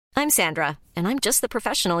I'm Sandra, and I'm just the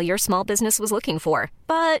professional your small business was looking for.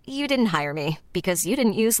 But you didn't hire me because you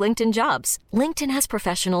didn't use LinkedIn Jobs. LinkedIn has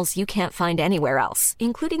professionals you can't find anywhere else,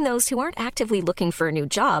 including those who aren't actively looking for a new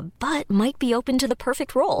job, but might be open to the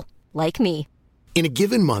perfect role, like me. In a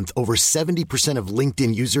given month, over 70% of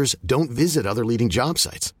LinkedIn users don't visit other leading job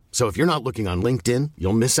sites. So if you're not looking on LinkedIn,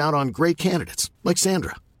 you'll miss out on great candidates like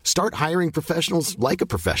Sandra. Start hiring professionals like a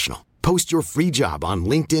professional. Post your free job on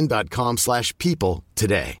linkedin.com/people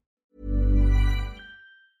today.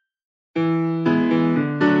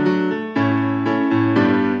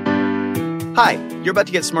 Hi, you're about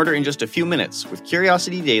to get smarter in just a few minutes with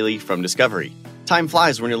Curiosity Daily from Discovery. Time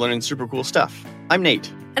flies when you're learning super cool stuff. I'm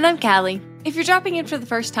Nate. And I'm Callie. If you're dropping in for the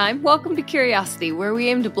first time, welcome to Curiosity, where we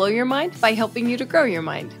aim to blow your mind by helping you to grow your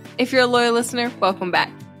mind. If you're a loyal listener, welcome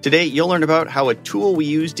back. Today, you'll learn about how a tool we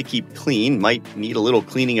use to keep clean might need a little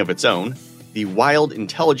cleaning of its own, the wild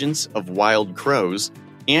intelligence of wild crows,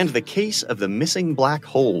 and the case of the missing black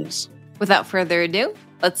holes. Without further ado,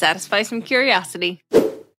 let's satisfy some curiosity.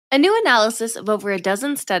 A new analysis of over a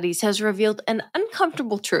dozen studies has revealed an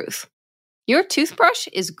uncomfortable truth. Your toothbrush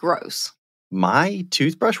is gross. My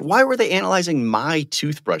toothbrush? Why were they analyzing my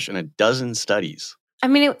toothbrush in a dozen studies? I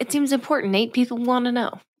mean, it seems important, Nate. People want to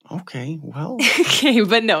know. Okay, well... Okay,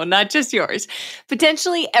 but no, not just yours.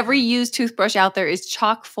 Potentially every used toothbrush out there is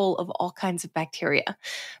chock full of all kinds of bacteria.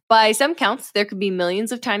 By some counts, there could be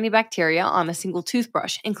millions of tiny bacteria on a single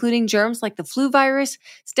toothbrush, including germs like the flu virus,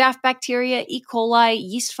 staph bacteria, E. coli,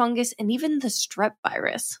 yeast fungus, and even the strep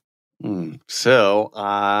virus. So,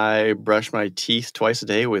 I brush my teeth twice a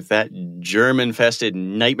day with that germ-infested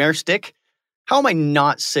nightmare stick? How am I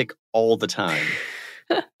not sick all the time?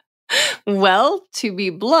 Well, to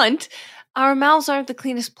be blunt, our mouths aren't the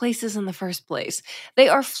cleanest places in the first place. They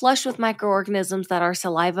are flush with microorganisms that our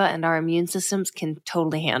saliva and our immune systems can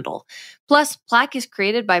totally handle. Plus, plaque is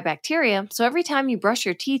created by bacteria, so every time you brush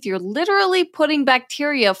your teeth, you're literally putting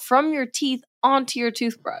bacteria from your teeth onto your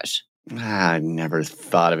toothbrush. I never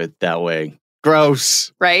thought of it that way.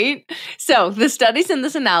 Gross. Right? So, the studies in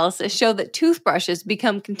this analysis show that toothbrushes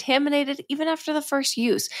become contaminated even after the first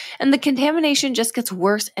use, and the contamination just gets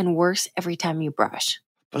worse and worse every time you brush.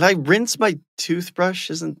 But I rinse my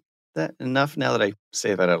toothbrush. Isn't that enough? Now that I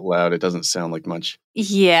say that out loud, it doesn't sound like much.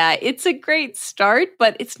 Yeah, it's a great start,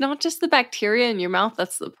 but it's not just the bacteria in your mouth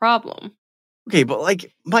that's the problem. Okay, but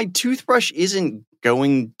my toothbrush isn't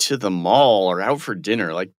going to the mall or out for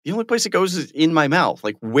dinner. The only place it goes is in my mouth.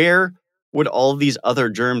 Where would all these other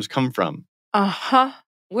germs come from? Uh-huh.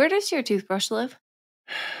 Where does your toothbrush live?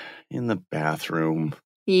 In the bathroom.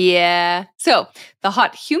 Yeah. So, the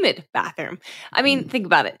hot, humid bathroom. I mean, think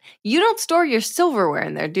about it. You don't store your silverware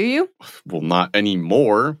in there, do you? Well, not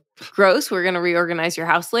anymore. Gross. We're going to reorganize your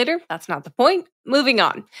house later. That's not the point. Moving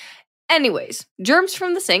on. Anyways, germs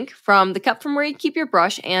from the sink, from the cup from where you keep your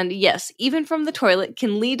brush, and yes, even from the toilet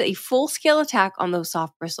can lead a full-scale attack on those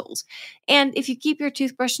soft bristles. And if you keep your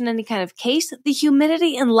toothbrush in any kind of case, the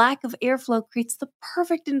humidity and lack of airflow creates the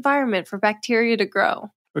perfect environment for bacteria to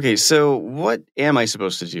grow. Okay, so what am I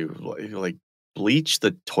supposed to do? Bleach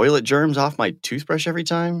the toilet germs off my toothbrush every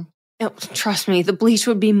time? Oh, trust me, the bleach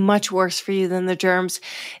would be much worse for you than the germs.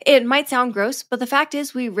 It might sound gross, but the fact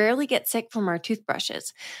is we rarely get sick from our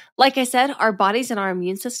toothbrushes. Like I said, our bodies and our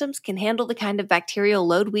immune systems can handle the kind of bacterial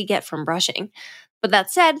load we get from brushing. But that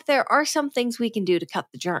said, there are some things we can do to cut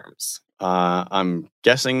the germs. I'm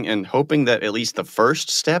guessing and hoping that at least the first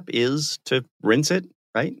step is to rinse it,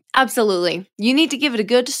 right? Absolutely. You need to give it a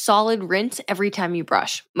good, solid rinse every time you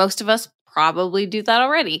brush. Most of us probably do that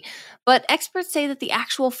already. But experts say that the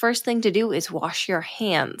actual first thing to do is wash your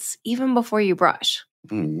hands, even before you brush.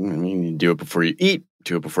 I mean, you do it before you eat,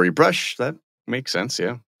 do it before you brush. That makes sense,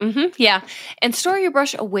 yeah. Yeah. And store your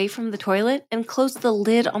brush away from the toilet and close the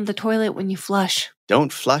lid on the toilet when you flush.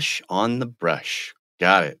 Don't flush on the brush.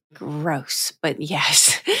 Got it. Gross, but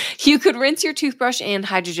yes. You could rinse your toothbrush in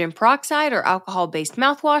hydrogen peroxide or alcohol-based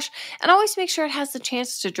mouthwash, and always make sure it has the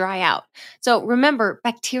chance to dry out. So remember,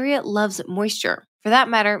 bacteria loves moisture. For that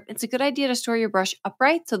matter, it's a good idea to store your brush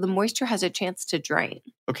upright so the moisture has a chance to drain.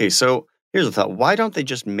 Okay, so here's a thought. Why don't they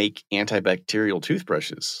just make antibacterial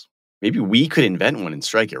toothbrushes? Maybe we could invent one and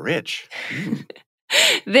strike it rich.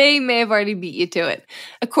 They may have already beat you to it.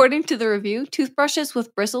 According to the review, toothbrushes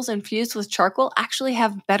with bristles infused with charcoal actually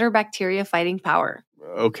have better bacteria fighting power.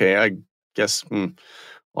 Okay, I guess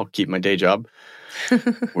I'll keep my day job,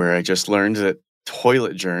 where I just learned that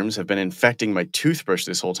toilet germs have been infecting my toothbrush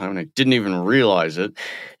this whole time and I didn't even realize it.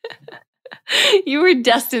 You were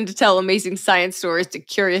destined to tell amazing science stories to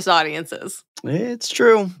curious audiences. It's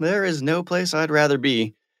true. There is no place I'd rather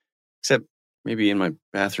be. Except Maybe in my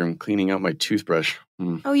bathroom cleaning out my toothbrush.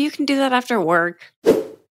 Oh, you can do that after work.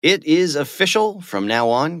 It is official. From now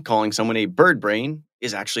on, calling someone a bird brain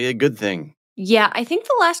is actually a good thing. Yeah, I think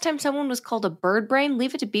the last time someone was called a bird brain,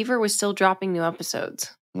 Leave It to Beaver was still dropping new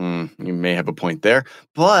episodes. You may have a point there,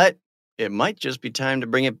 but it might just be time to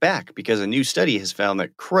bring it back because a new study has found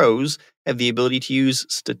that crows have the ability to use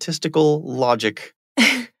statistical logic.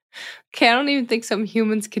 Okay, I don't even think some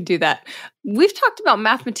humans can do that. We've talked about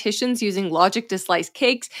mathematicians using logic to slice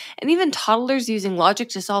cakes, and even toddlers using logic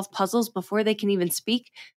to solve puzzles before they can even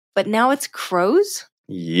speak. But now it's crows?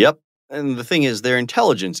 Yep. And the thing is, their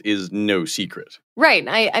intelligence is no secret. Right.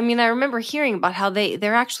 I mean, I remember hearing about how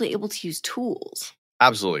they're actually able to use tools.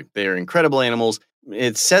 Absolutely. They are incredible animals.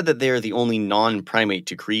 It's said that they are the only non-primate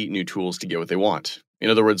to create new tools to get what they want. In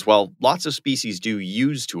other words, while lots of species do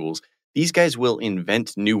use tools, these guys will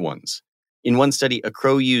invent new ones. In one study, a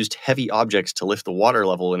crow used heavy objects to lift the water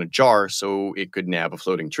level in a jar so it could nab a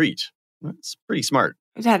floating treat. That's pretty smart.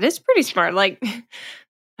 That is pretty smart. Like,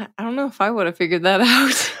 I don't know if I would have figured that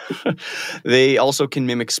out. They also can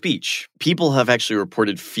mimic speech. People have actually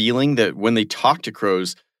reported feeling that when they talk to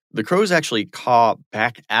crows, the crows actually caw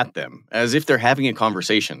back at them, as if they're having a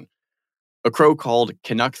conversation. A crow called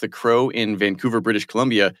Canuck the Crow in Vancouver, British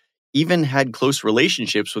Columbia, even had close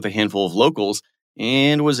relationships with a handful of locals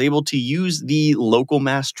and was able to use the local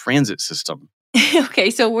mass transit system. Okay,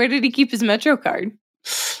 so where did he keep his Metro card?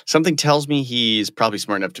 Something tells me he's probably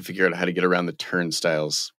smart enough to figure out how to get around the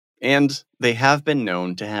turnstiles. And they have been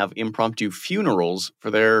known to have impromptu funerals for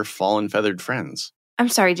their fallen feathered friends. I'm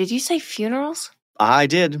sorry, did you say funerals? I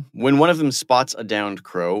did. When one of them spots a downed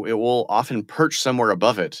crow, it will often perch somewhere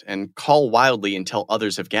above it and call wildly until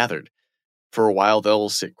others have gathered. For a while, they'll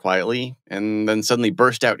sit quietly and then suddenly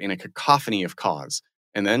burst out in a cacophony of caws.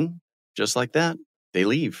 And then, just like that, they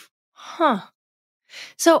leave. Huh.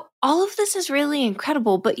 So all of this is really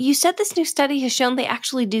incredible, but you said this new study has shown they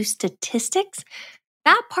actually do statistics?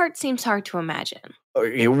 That part seems hard to imagine.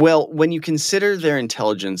 Okay, well, when you consider their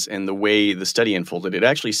intelligence and the way the study unfolded, it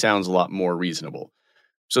actually sounds a lot more reasonable.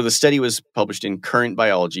 So the study was published in Current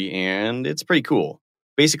Biology, and it's pretty cool.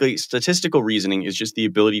 Basically, statistical reasoning is just the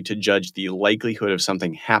ability to judge the likelihood of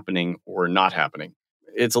something happening or not happening.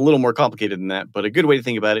 It's a little more complicated than that, but a good way to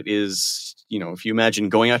think about it is, if you imagine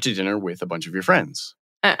going out to dinner with a bunch of your friends.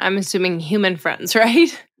 I'm assuming human friends,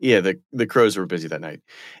 right? Yeah, the crows were busy that night.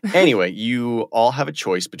 Anyway, you all have a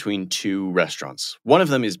choice between two restaurants. One of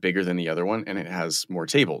them is bigger than the other one, and it has more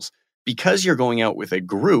tables. Because you're going out with a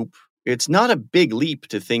group, it's not a big leap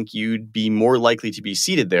to think you'd be more likely to be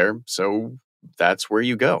seated there, so that's where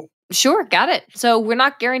you go. Sure, got it. So we're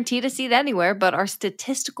not guaranteed a seat anywhere, but our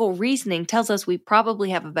statistical reasoning tells us we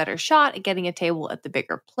probably have a better shot at getting a table at the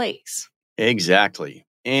bigger place. Exactly.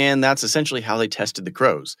 And that's essentially how they tested the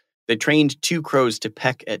crows. They trained two crows to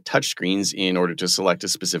peck at touchscreens in order to select a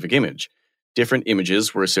specific image. Different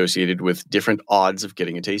images were associated with different odds of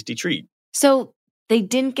getting a tasty treat. So they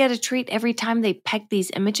didn't get a treat every time they pecked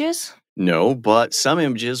these images? No, but some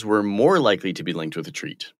images were more likely to be linked with a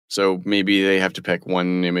treat. So maybe they have to peck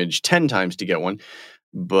one image 10 times to get one,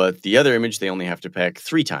 but the other image they only have to peck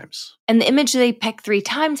 3 times. And the image they peck 3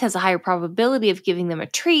 times has a higher probability of giving them a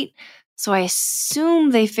treat, so I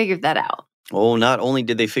assume they figured that out. Oh, not only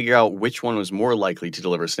did they figure out which one was more likely to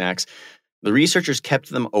deliver snacks, the researchers kept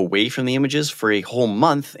them away from the images for a whole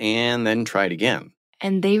month and then tried again.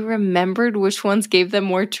 And they remembered which ones gave them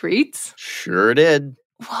more treats? Sure did.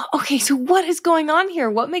 Well, okay, so what is going on here?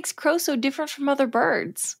 What makes crows so different from other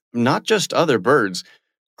birds? Not just other birds.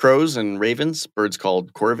 Crows and ravens, birds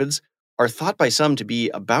called corvids, are thought by some to be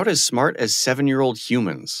about as smart as 7-year-old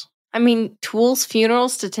humans. I mean, tools,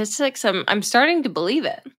 funerals, statistics, I'm starting to believe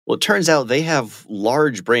it. Well, it turns out they have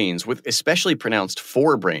large brains with especially pronounced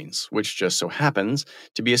forebrains, which just so happens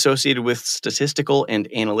to be associated with statistical and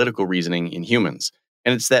analytical reasoning in humans.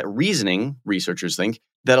 And it's that reasoning, researchers think,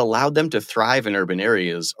 that allowed them to thrive in urban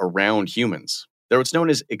areas around humans. They're what's known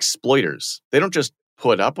as exploiters. They don't just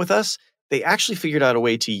put up with us, they actually figured out a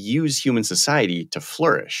way to use human society to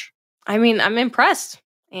flourish. I mean, I'm impressed.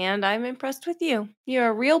 And I'm impressed with you. You're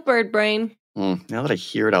a real bird brain. Now that I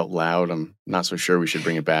hear it out loud, I'm not so sure we should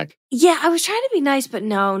bring it back. Yeah, I was trying to be nice, but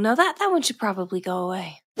no, that one should probably go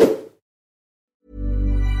away.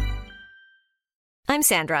 I'm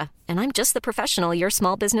Sandra, and I'm just the professional your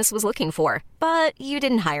small business was looking for. But you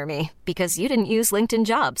didn't hire me because you didn't use LinkedIn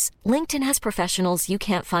Jobs. LinkedIn has professionals you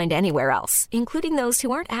can't find anywhere else, including those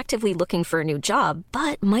who aren't actively looking for a new job,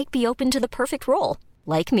 but might be open to the perfect role,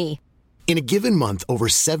 like me. In a given month, over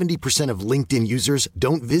 70% of LinkedIn users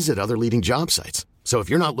don't visit other leading job sites. So if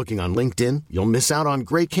you're not looking on LinkedIn, you'll miss out on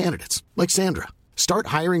great candidates like Sandra. Start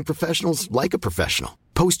hiring professionals like a professional.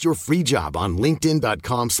 Post your free job on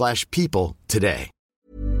linkedin.com/people today.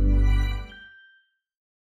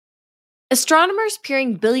 Astronomers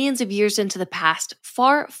peering billions of years into the past,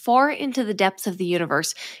 far, far into the depths of the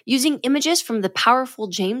universe, using images from the powerful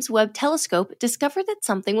James Webb Telescope, discovered that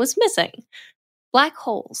something was missing. Black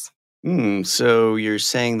holes. So you're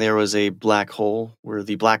saying there was a black hole where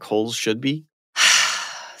the black holes should be?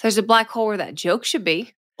 There's a black hole where that joke should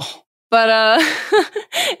be. Oh. But,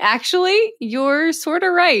 actually, you're sort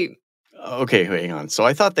of right. Okay, hang on. So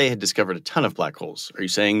I thought they had discovered a ton of black holes. Are you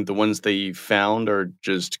saying the ones they found are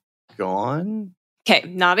just gone? Okay,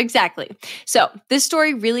 not exactly. So this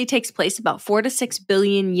story really takes place about 4 to 6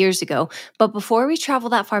 billion years ago. But before we travel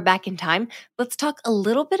that far back in time, let's talk a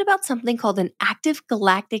little bit about something called an active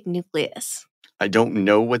galactic nucleus. I don't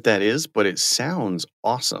know what that is, but it sounds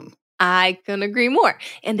awesome. I couldn't agree more.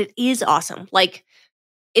 And it is awesome. Like,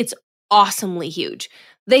 it's awesomely huge.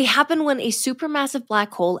 They happen when a supermassive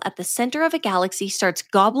black hole at the center of a galaxy starts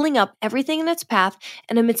gobbling up everything in its path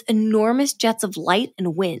and emits enormous jets of light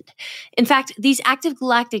and wind. In fact, these active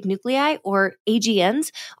galactic nuclei, or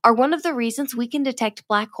AGNs, are one of the reasons we can detect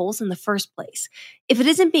black holes in the first place. If it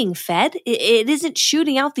isn't being fed, it isn't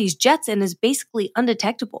shooting out these jets and is basically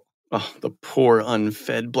undetectable. Oh, the poor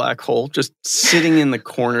unfed black hole, just sitting in the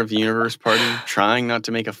corner of the universe party, trying not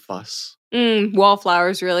to make a fuss.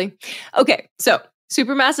 Wallflowers, really. Okay, so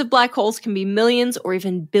supermassive black holes can be millions or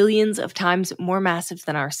even billions of times more massive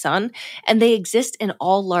than our sun, and they exist in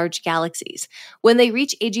all large galaxies. When they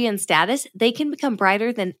reach AGN status, they can become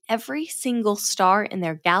brighter than every single star in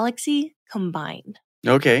their galaxy combined.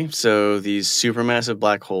 Okay, so these supermassive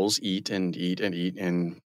black holes eat and eat and eat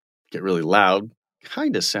and get really loud.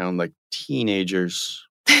 Kind of sound like teenagers.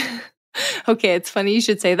 Okay, it's funny you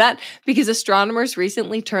should say that because astronomers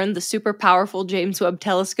recently turned the super powerful James Webb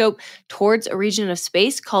Telescope towards a region of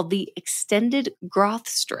space called the Extended Growth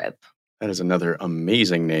Strip. That is another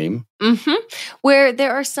amazing name. Where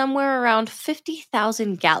there are somewhere around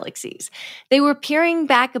 50,000 galaxies. They were peering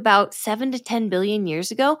back about 7 to 10 billion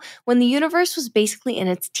years ago when the universe was basically in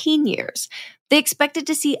its teen years. They expected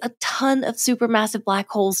to see a ton of supermassive black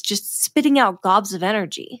holes just spitting out gobs of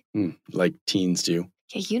energy. Like teens do.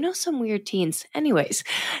 Yeah, you know some weird teens. Anyways,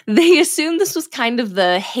 they assumed this was kind of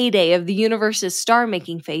the heyday of the universe's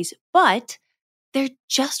star-making phase, but there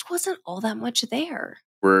just wasn't all that much there.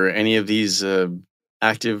 Were any of these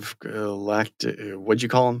active galactic, what'd you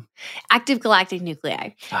call them? Active galactic nuclei.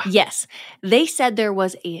 Yes, they said there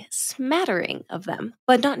was a smattering of them,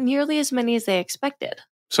 but not nearly as many as they expected.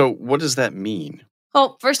 So what does that mean?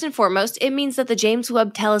 Well, first and foremost, it means that the James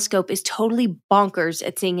Webb Telescope is totally bonkers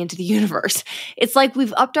at seeing into the universe. It's like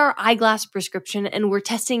we've upped our eyeglass prescription and we're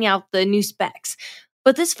testing out the new specs.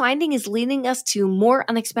 But this finding is leading us to more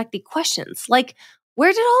unexpected questions, like,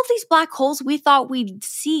 where did all these black holes we thought we'd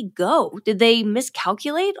see go? Did they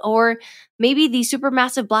miscalculate? Or maybe these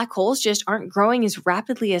supermassive black holes just aren't growing as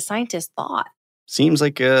rapidly as scientists thought? Seems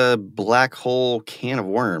like a black hole can of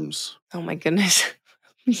worms. Oh my goodness.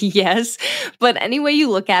 Yes, but any way you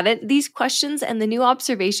look at it, these questions and the new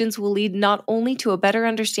observations will lead not only to a better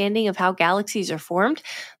understanding of how galaxies are formed,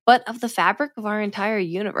 but of the fabric of our entire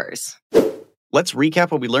universe. Let's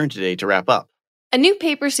recap what we learned today to wrap up. A new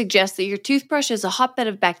paper suggests that your toothbrush is a hotbed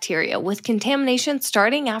of bacteria, with contamination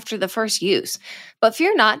starting after the first use. But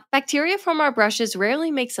fear not, bacteria from our brushes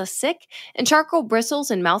rarely makes us sick, and charcoal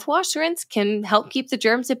bristles and mouthwash rinse can help keep the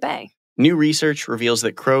germs at bay. New research reveals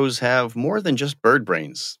that crows have more than just bird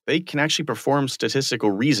brains. They can actually perform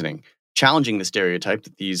statistical reasoning, challenging the stereotype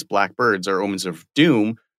that these black birds are omens of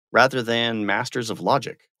doom rather than masters of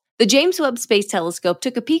logic. The James Webb Space Telescope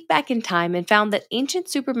took a peek back in time and found that ancient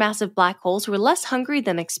supermassive black holes were less hungry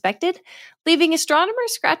than expected, leaving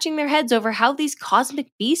astronomers scratching their heads over how these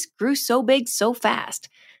cosmic beasts grew so big so fast.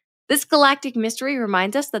 This galactic mystery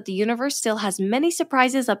reminds us that the universe still has many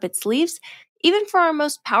surprises up its sleeves, even for our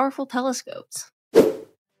most powerful telescopes.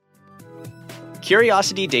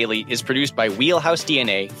 Curiosity Daily is produced by Wheelhouse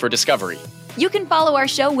DNA for Discovery. You can follow our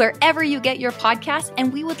show wherever you get your podcasts,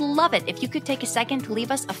 and we would love it if you could take a second to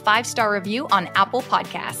leave us a 5-star review on Apple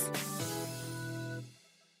Podcasts.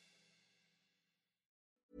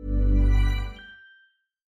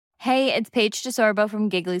 Hey, it's Paige DeSorbo from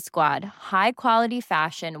Giggly Squad. High quality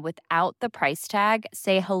fashion without the price tag.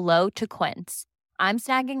 Say hello to Quince. I'm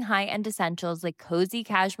snagging high-end essentials like cozy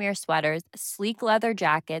cashmere sweaters, sleek leather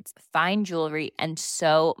jackets, fine jewelry, and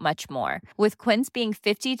so much more. With Quince being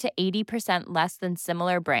 50 to 80% less than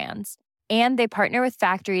similar brands. And they partner with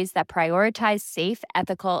factories that prioritize safe,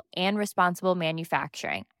 ethical, and responsible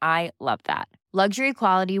manufacturing. I love that. Luxury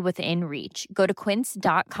quality within reach. Go to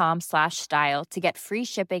quince.com/style to get free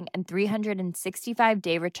shipping and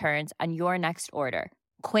 365-day returns on your next order.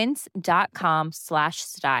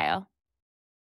 Quince.com/style.